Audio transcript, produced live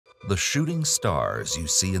The shooting stars you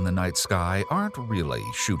see in the night sky aren't really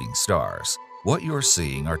shooting stars. What you're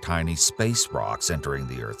seeing are tiny space rocks entering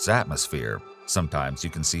the Earth's atmosphere. Sometimes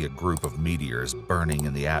you can see a group of meteors burning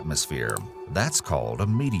in the atmosphere. That's called a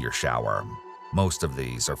meteor shower. Most of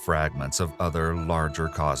these are fragments of other larger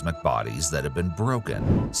cosmic bodies that have been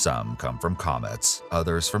broken. Some come from comets,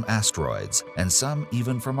 others from asteroids, and some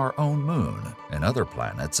even from our own moon and other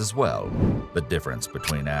planets as well. The difference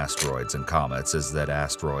between asteroids and comets is that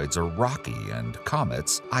asteroids are rocky and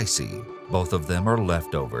comets icy. Both of them are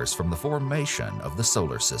leftovers from the formation of the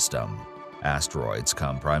solar system. Asteroids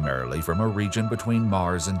come primarily from a region between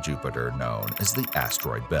Mars and Jupiter known as the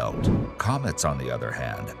asteroid belt. Comets, on the other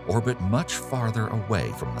hand, orbit much farther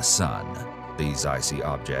away from the Sun. These icy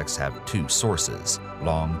objects have two sources: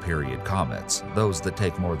 long-period comets, those that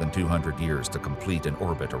take more than 200 years to complete an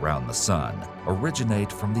orbit around the Sun,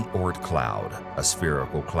 originate from the Oort cloud, a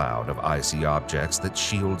spherical cloud of icy objects that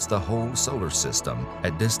shields the whole solar system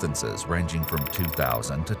at distances ranging from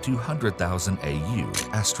 2,000 to 200,000 AU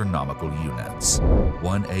astronomical units.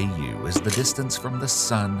 1 AU is the distance from the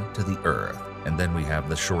Sun to the Earth. And then we have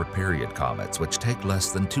the short-period comets, which take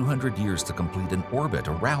less than 200 years to complete an orbit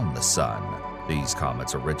around the Sun. These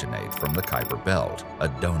comets originate from the Kuiper Belt, a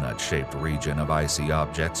donut-shaped region of icy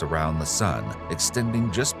objects around the Sun,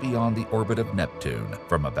 extending just beyond the orbit of Neptune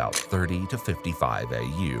from about 30 to 55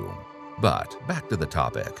 AU. But back to the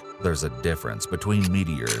topic. There's a difference between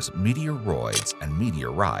meteors, meteoroids, and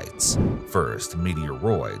meteorites. First,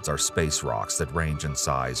 meteoroids are space rocks that range in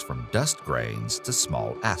size from dust grains to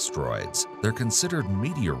small asteroids. They're considered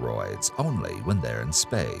meteoroids only when they're in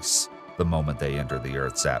space. The moment they enter the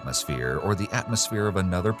Earth's atmosphere or the atmosphere of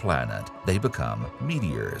another planet, they become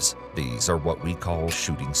meteors. These are what we call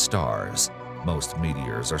shooting stars. Most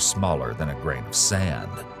meteors are smaller than a grain of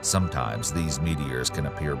sand. Sometimes these meteors can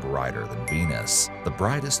appear brighter than Venus, the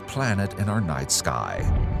brightest planet in our night sky.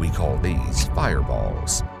 We call these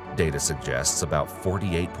fireballs. Data suggests about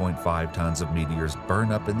 48.5 tons of meteors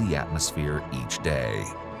burn up in the atmosphere each day.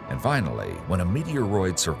 And finally, when a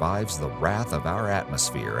meteoroid survives the wrath of our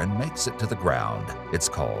atmosphere and makes it to the ground, it's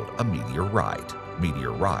called a meteorite.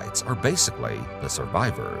 Meteorites are basically the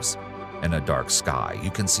survivors. In a dark sky,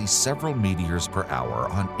 you can see several meteors per hour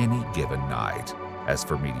on any given night. As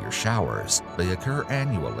for meteor showers, they occur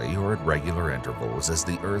annually or at regular intervals as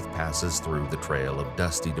the Earth passes through the trail of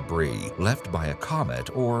dusty debris left by a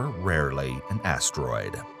comet or, rarely, an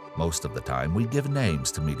asteroid. Most of the time, we give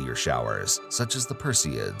names to meteor showers, such as the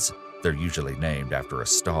Perseids. They're usually named after a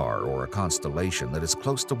star or a constellation that is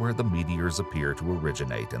close to where the meteors appear to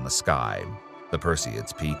originate in the sky. The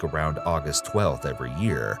Perseids peak around August 12th every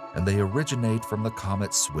year, and they originate from the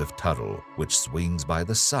comet Swift-Tuttle, which swings by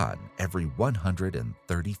the Sun every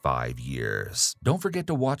 135 years. Don't forget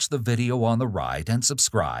to watch the video on the right and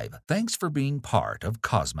subscribe. Thanks for being part of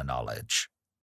Cosmoknowledge.